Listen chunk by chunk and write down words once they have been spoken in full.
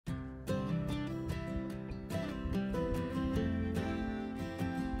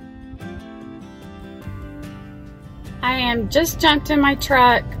I am just jumped in my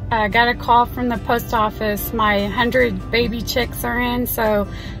truck. I got a call from the post office. My 100 baby chicks are in, so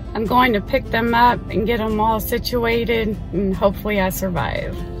I'm going to pick them up and get them all situated, and hopefully I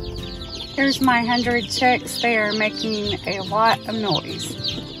survive. Here's my 100 chicks. They are making a lot of noise.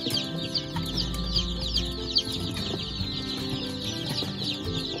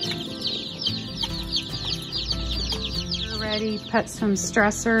 Ready, put some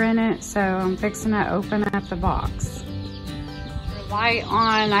stressor in it, so I'm fixing to open up the box. The light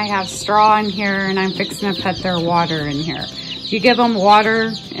on, I have straw in here, and I'm fixing to put their water in here. You give them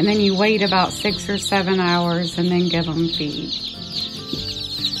water, and then you wait about 6 or 7 hours, and then give them feed.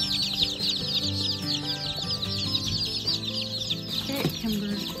 Okay,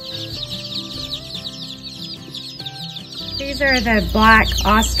 Kimber. These are the black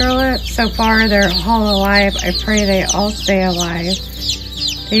Australop. So far, they're all alive. I pray they all stay alive.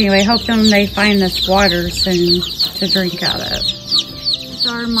 Anyway, hope they find this water soon to drink out of. These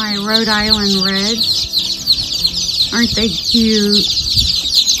are my Rhode Island Reds. Aren't they cute?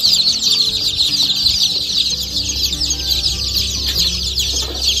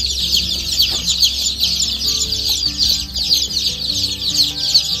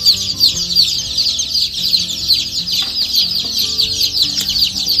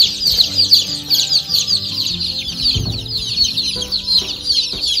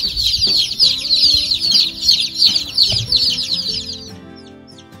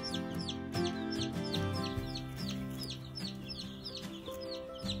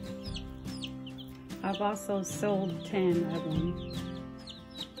 I've also sold 10 of them.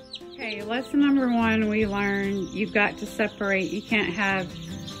 Okay, lesson number 1 we learned, you've got to separate. You can't have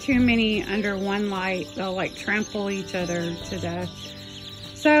too many under one light. They'll like trample each other to death.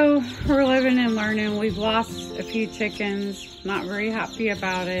 So we're living and learning. We've lost a few chickens. Not very happy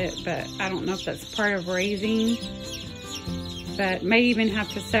about it, but I don't know if that's part of raising. But may even have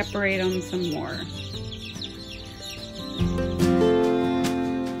to separate them some more.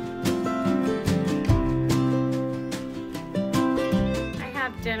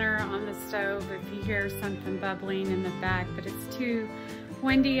 Dinner on the stove if you hear something bubbling in the back, but it's too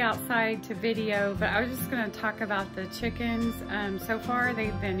windy outside to video. But I was just going to talk about the chickens. So far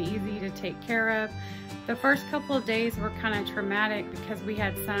they've been easy to take care of. The first couple of days were kind of traumatic because we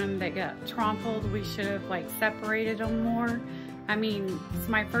had some that got trampled. We should have like separated them more. I mean, it's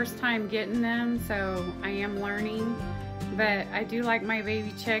my first time getting them, so I am learning. But I do like my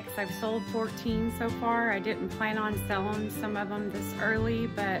baby chicks. I've sold 14 so far. I didn't plan on selling some of them this early,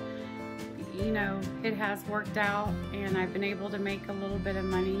 but you know, it has worked out and I've been able to make a little bit of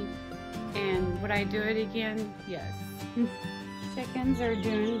money. And would I do it again? Yes. Chickens are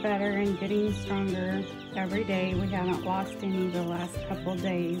doing better and getting stronger every day. We haven't lost any the last couple of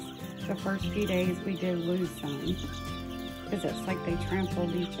days. The first few days we did lose some because it's like they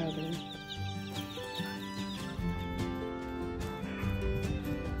trampled each other.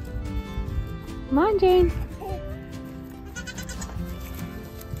 Come on, Jane.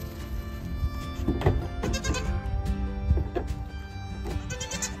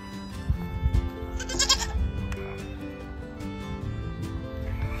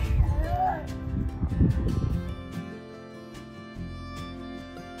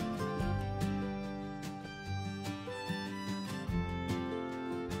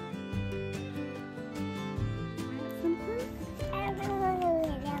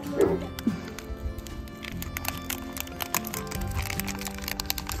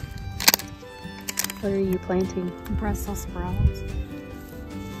 What are you planting? Brussels sprouts.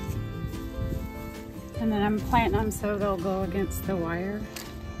 And then I'm planting them so they'll go against the wire.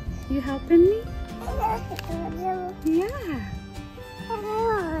 You helping me? Yeah.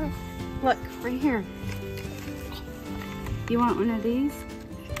 Look, right here. You want one of these?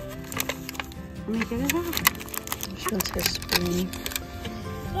 Let me get it out. She wants her spoon.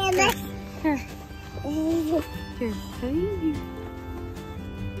 Here. Here, put it in here.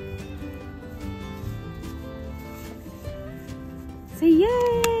 Say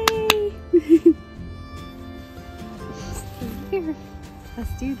yay! Here,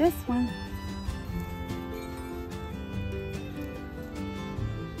 let's do this one.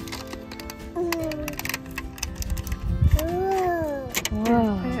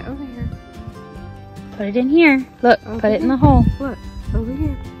 Whoa. Put it over here. Put it in here. Look, Over put it in the here. hole. Look, over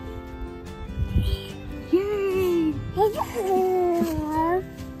here. Yay!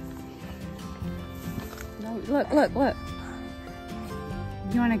 No, look, look, look.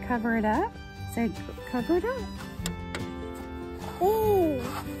 You want to cover it up? Say, cover it up.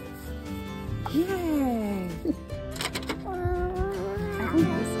 Yay! I think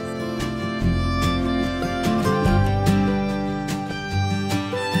this is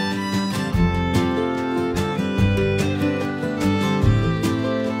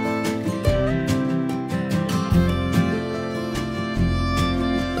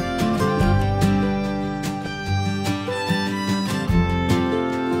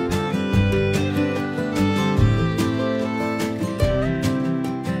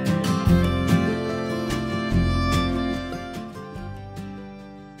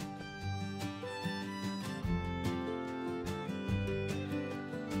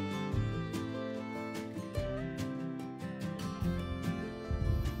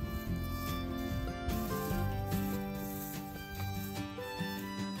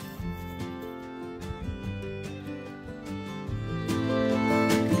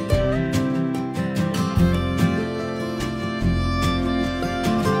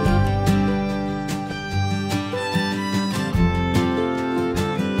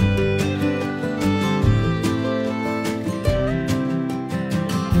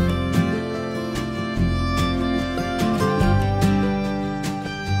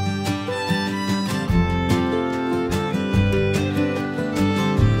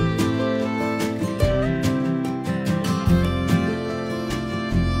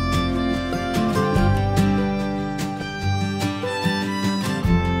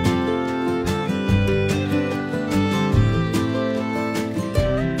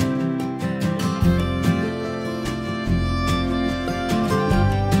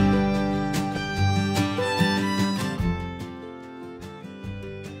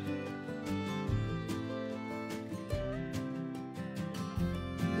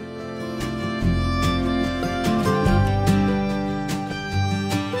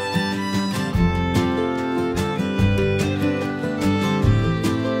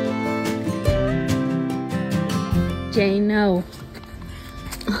Jane, no.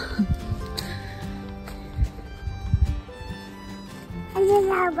 I don't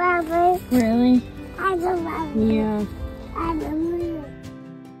know, Bubba. Really? I don't know. Yeah. I don't know.